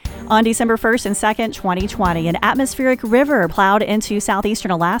On December 1st and 2nd, 2020, an atmospheric river plowed into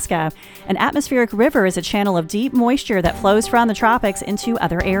southeastern Alaska. An atmospheric river is a channel of deep moisture that flows from the tropics into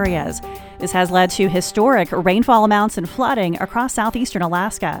other areas. This has led to historic rainfall amounts and flooding across southeastern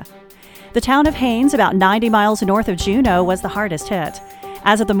Alaska. The town of Haines, about 90 miles north of Juneau, was the hardest hit.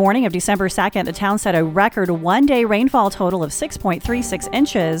 As of the morning of December 2nd, the town set a record one-day rainfall total of 6.36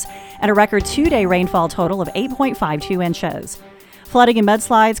 inches and a record two-day rainfall total of 8.52 inches. Flooding and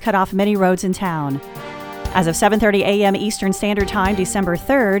mudslides cut off many roads in town. As of 7:30 a.m. Eastern Standard Time, December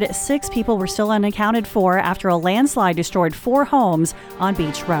 3rd, 6 people were still unaccounted for after a landslide destroyed 4 homes on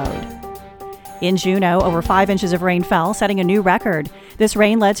Beach Road. In Juneau, over 5 inches of rain fell, setting a new record. This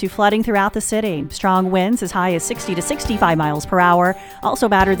rain led to flooding throughout the city. Strong winds as high as 60 to 65 miles per hour also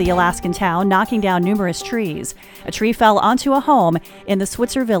battered the Alaskan town, knocking down numerous trees. A tree fell onto a home in the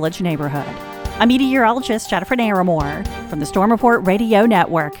Switzer Village neighborhood. I'm meteorologist Jennifer Naramore from the Storm Report Radio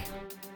Network.